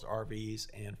 as well as RVs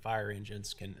and fire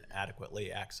engines, can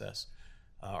adequately access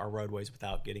our roadways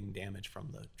without getting damage from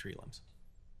the tree limbs.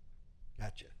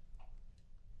 Gotcha.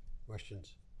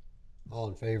 Questions? All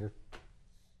in favor?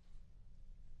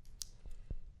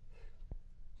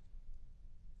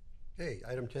 Okay,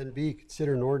 item 10B,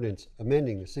 consider an ordinance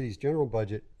amending the city's general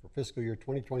budget for fiscal year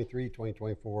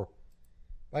 2023-2024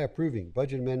 by approving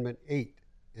Budget Amendment 8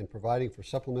 and providing for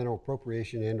supplemental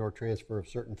appropriation and/or transfer of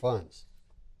certain funds.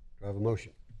 Do I have a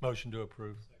motion? Motion to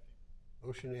approve.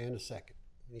 Motion and a second.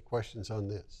 Any questions on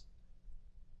this?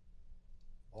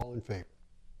 All in favor?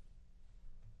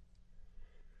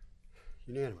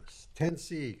 Unanimous.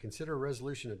 10C, consider a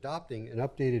resolution adopting an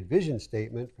updated vision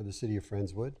statement for the city of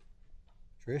Friendswood.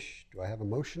 Trish, do I have a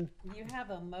motion? You have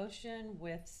a motion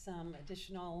with some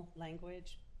additional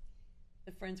language.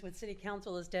 The Friendswood City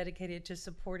Council is dedicated to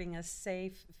supporting a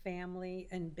safe, family,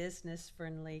 and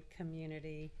business-friendly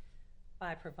community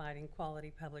by providing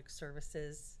quality public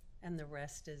services, and the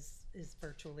rest is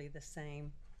virtually the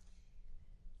same.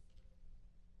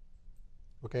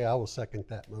 Okay, I will second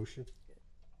that motion.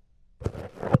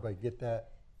 Everybody get that?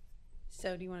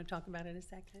 So do you want to talk about it a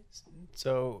second?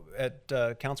 So at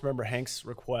Councilmember Hank's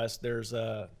request, there's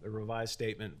a revised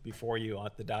statement before you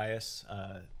at the dais.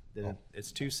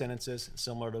 It's 2 sentences,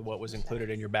 similar to what was included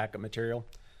in your backup material.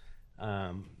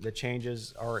 The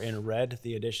changes are in red,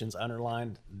 the additions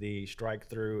underlined. The strike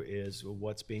through is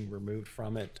what's being removed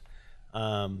from it.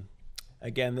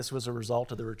 Again, this was a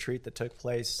result of the retreat that took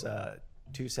place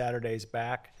 2 Saturdays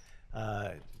back,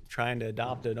 trying to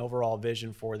adopt an overall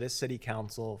vision for this city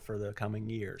council for the coming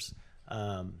years.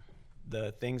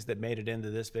 The things that made it into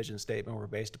this vision statement were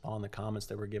based upon the comments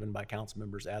that were given by council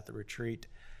members at the retreat.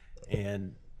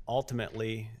 And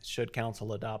ultimately, should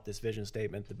council adopt this vision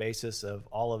statement, the basis of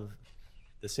all of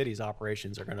the city's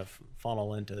operations are going to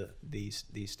funnel into these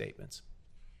statements.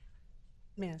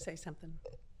 May I say something?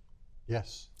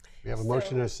 Yes. We have a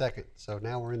motion and a second. So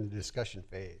now we're in the discussion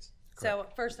phase. So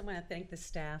first I want to thank the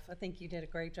staff. I think you did a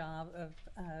great job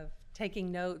of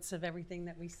taking notes of everything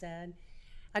that we said.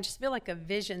 I just feel like a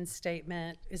vision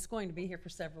statement is going to be here for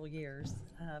several years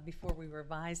before we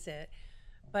revise it.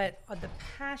 But the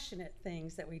passionate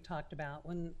things that we talked about,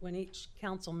 when each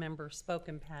council member spoke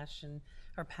in passion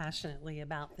or passionately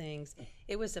about things,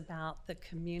 it was about the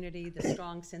community, the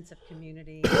strong sense of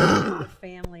community, the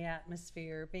family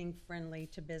atmosphere, being friendly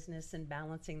to business and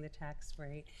balancing the tax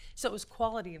rate. So it was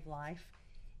quality of life.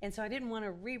 And so I didn't want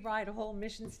to rewrite a whole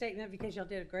mission statement because y'all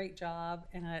did a great job.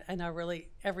 And I really,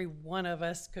 every one of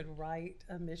us could write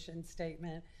a mission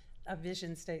statement, a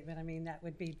vision statement. I mean, that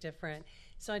would be different.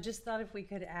 So I just thought if we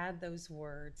could add those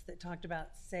words that talked about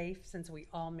safe, since we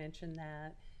all mentioned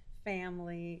that,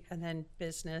 family, and then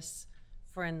business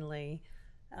friendly,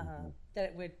 that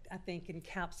it would, I think,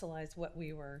 encapsulize what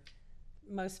we were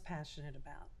most passionate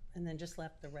about, and then just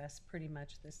left the rest pretty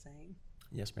much the same.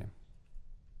 Yes, ma'am.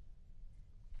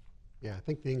 Yeah, I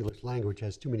think the English language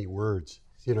has too many words,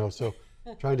 you know, so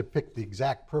trying to pick the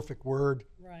exact perfect word.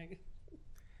 Right.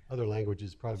 Other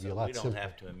languages probably be a lot we don't simpler.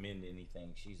 have to amend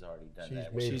anything. She's already done She's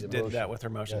that. made She the did motion. that with her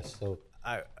motion. Yes, so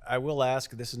I will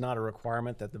ask, this is not a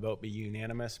requirement that the vote be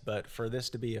unanimous, but for this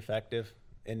to be effective,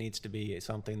 it needs to be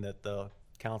something that the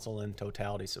council in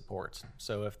totality supports.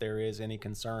 So if there is any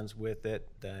concerns with it,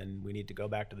 then we need to go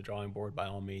back to the drawing board. By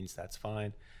all means, that's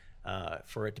fine.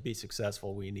 For it to be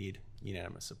successful, we need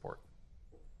unanimous support.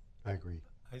 I agree.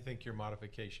 I think your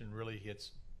modification really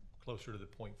hits closer to the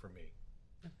point for me.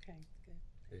 Okay,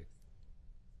 good. Okay.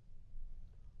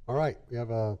 All right, we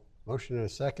have a motion and a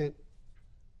second.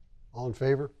 All in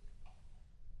favor?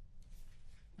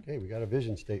 Okay, we got a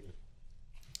vision statement.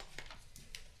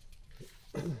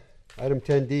 Item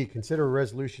 10D, consider a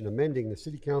resolution amending the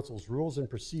City Council's rules and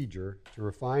procedure to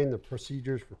refine the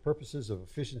procedures for purposes of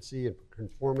efficiency and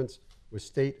conformance with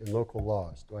state and local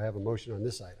laws. Do I have a motion on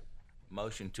this item?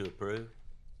 Motion to approve.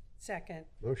 Second.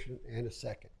 Motion and a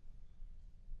second.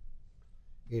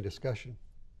 Any discussion?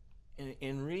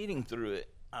 In reading through it,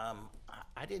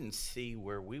 I didn't see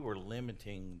where we were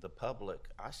limiting the public.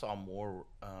 I saw more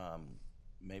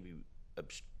maybe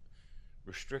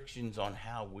restrictions on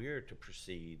how we're to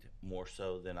proceed more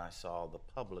so than I saw the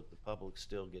public. The public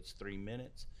still gets 3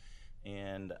 minutes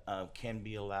and can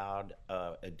be allowed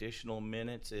additional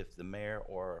minutes if the mayor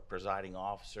or a presiding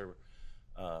officer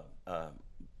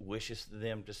wishes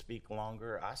them to speak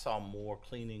longer. I saw more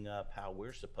cleaning up how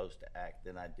we're supposed to act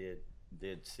than I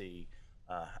did see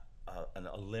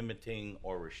a limiting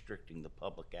or restricting the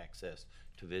public access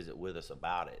to visit with us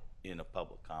about it in a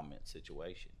public comment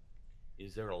situation.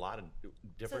 Is there a lot of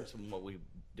difference from what we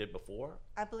did before?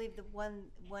 I believe the one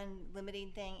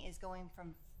limiting thing is going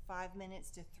from 5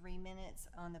 minutes to 3 minutes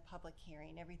on the public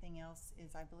hearing. Everything else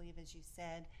is, I believe, as you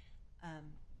said,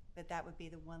 but that would be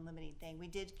the one limiting thing. We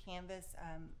did canvass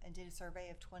and did a survey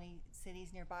of 20 cities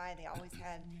nearby. They always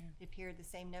had, it appeared, the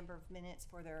same number of minutes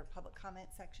for their public comment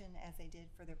section as they did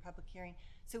for their public hearing.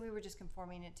 So we were just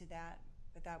conforming it to that,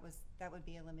 but that would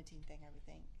be a limiting thing, I would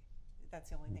think. That's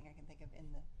the only thing I can think of in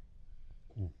the.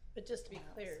 But just to be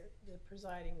clear, the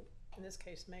presiding, in this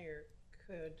case, mayor,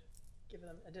 could give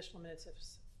them additional minutes if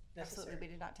necessary. Absolutely, we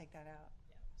did not take that out.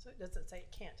 Yeah. So it doesn't say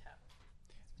it can't happen.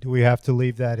 Do we have to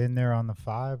leave that in there on the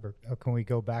 5, or can we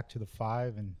go back to the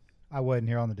 5? And I wasn't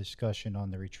here on the discussion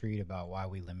on the retreat about why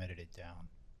we limited it down.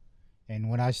 And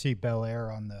when I see Bel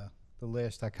Air on the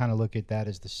list, I kind of look at that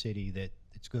as the city that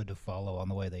it's good to follow on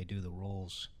the way they do the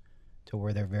rules to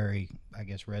where they're very, I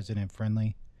guess, resident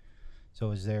friendly.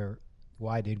 So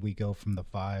why did we go from the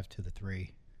 5 to the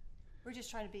 3? We're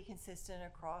just trying to be consistent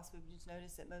across. We've just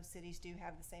noticed that most cities do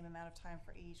have the same amount of time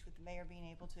for each, with the mayor being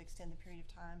able to extend the period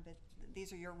of time, but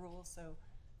these are your rules, so.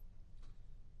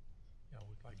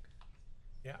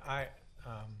 Yeah, I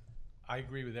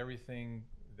agree with everything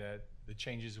that the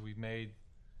changes we've made,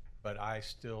 but I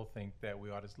still think that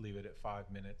we ought to leave it at 5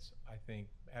 minutes. I think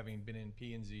having been in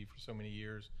P&Z for so many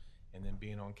years and then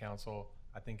being on council,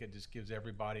 I think it just gives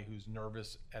everybody who's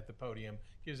nervous at the podium,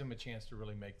 gives them a chance to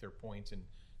really make their points. And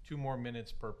 2 more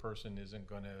minutes per person isn't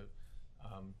going to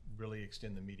really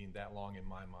extend the meeting that long in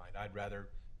my mind. I'd rather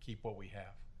keep what we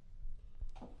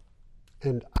have.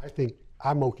 And I think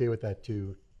I'm okay with that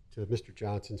too, to Mr.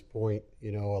 Johnson's point,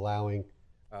 allowing,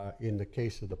 in the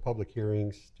case of the public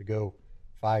hearings, to go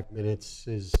 5 minutes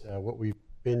is what we've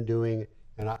been doing.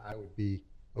 And I would be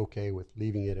okay with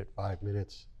leaving it at 5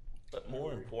 minutes. But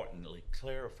more importantly,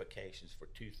 clarifications for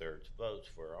 2/3 votes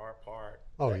for our part.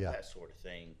 Oh, yeah. That sort of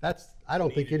thing. I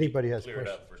don't think anybody has cleared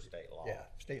questions. up for state law. Yeah,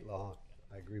 state law.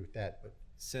 I agree with that. But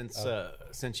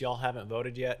Since y'all haven't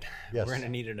voted yet, Yes. we're gonna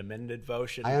need an amended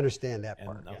motion. I understand that And-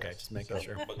 part. Okay, yes. just making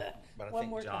sure. But I One think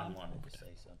more John time. wanted to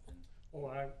say something. Well,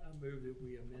 I move that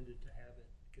we amend it to have it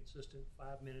consistent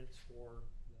 5 minutes for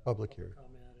the Public hearing.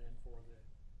 comment and for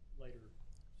the later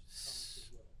comments as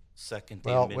well. Second,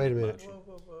 Well, the wait a amended minute.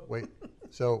 motion. Wait,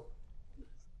 so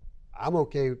I'm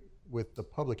okay with the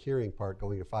public hearing part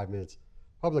going to 5 minutes.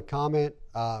 Public comment,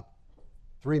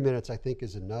 3 minutes I think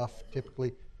is enough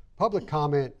typically. Public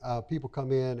comment, people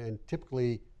come in and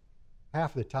typically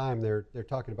half the time they're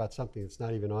talking about something that's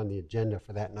not even on the agenda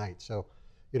for that night. So,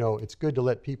 it's good to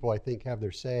let people, I think, have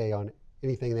their say on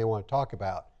anything they want to talk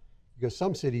about, because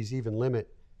some cities even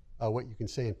limit what you can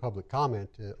say in public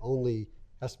comment to only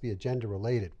has to be agenda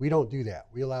related. We don't do that.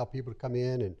 We allow people to come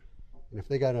in, and if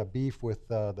they got a beef with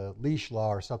the leash law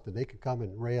or something, they could come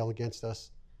and rail against us,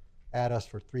 at us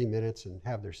for 3 minutes and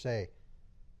have their say.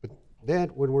 But then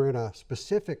when we're in a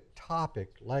specific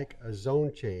topic like a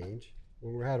zone change,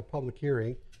 when we're at a public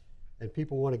hearing and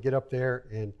people want to get up there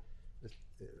and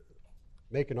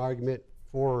make an argument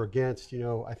for or against,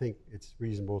 I think it's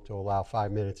reasonable to allow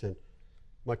 5 minutes. And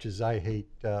much as I hate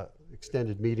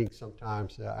extended meetings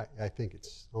sometimes, I think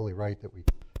it's only right that we.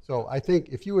 So I think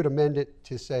if you would amend it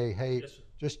to say, hey, Yes, sir.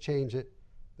 just change it,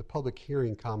 the public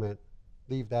hearing comment,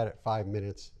 leave that at 5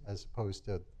 minutes as opposed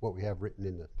to what we have written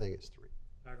in the thing is 3.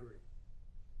 I agree.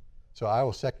 So I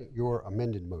will second your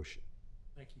amended motion.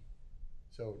 Thank you.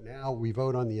 So now we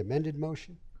vote on the amended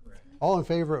motion? Correct. All in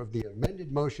favor of the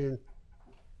amended motion?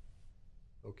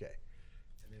 Okay.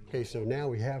 Okay, so now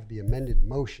we have the amended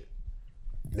motion.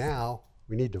 Now,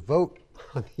 we need to vote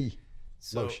on the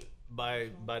So motion.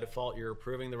 by default, you're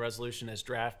approving the resolution as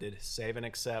drafted, save and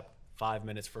accept 5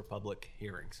 minutes for public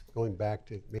hearings. Going back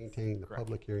to maintaining the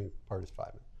public hearing part is 5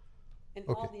 minutes. And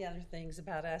Okay. all the other things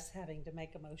about us having to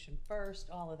make a motion first,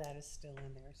 all of that is still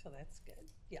in there, so that's good.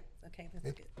 Yeah, okay,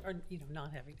 that's good. Or,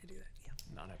 not having to do that, yeah.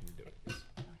 Not having to do it.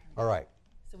 All right,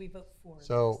 So we vote for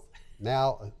so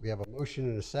now we have a motion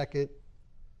and a second.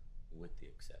 With the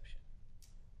exception.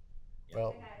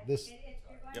 Well, this, You're going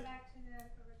Yep. back to the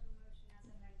original motion as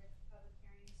amended for public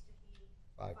hearings to be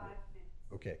 5 5 minutes. minutes.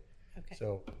 Okay, Okay.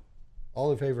 so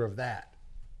all in favor of that?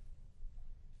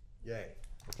 Yay.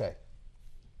 Okay.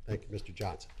 Thank you, Mr.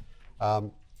 Johnson.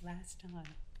 Last time.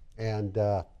 And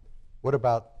what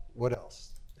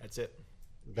else? That's it.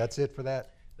 That's it for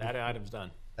that? That item's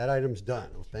done. That item's done.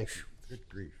 Oh, thank you. Good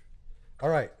grief. All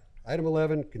right, item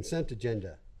 11, consent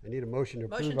agenda. I need a motion to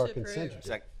approve Motion our to consent approve. agenda.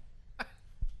 Second.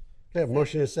 Okay, a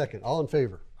motion and a second. All in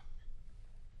favor?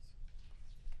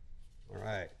 All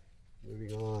right,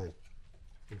 moving on.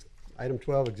 Item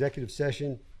 12, executive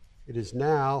session. It is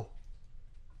now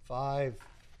 5:49.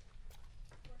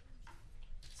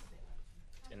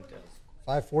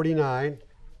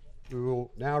 We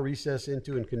will now recess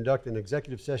into and conduct an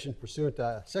executive session pursuant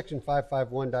to Section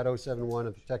 551.071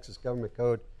 of the Texas Government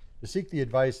Code to seek the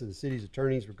advice of the city's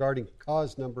attorneys regarding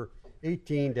cause number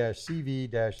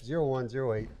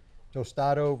 18-CV-0108,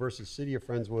 Tostado versus City of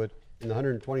Friendswood in the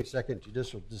 122nd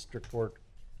Judicial District Court,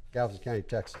 Galveston County,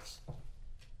 Texas.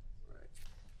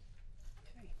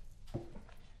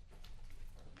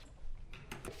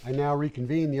 I now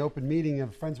reconvene the open meeting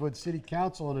of Friendswood City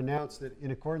Council and announce that in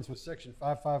accordance with Section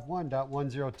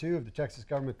 551.102 of the Texas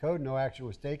Government Code, no action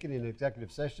was taken in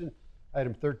executive session.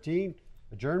 Item 13,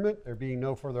 adjournment. There being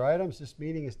no further items, this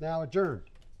meeting is now adjourned.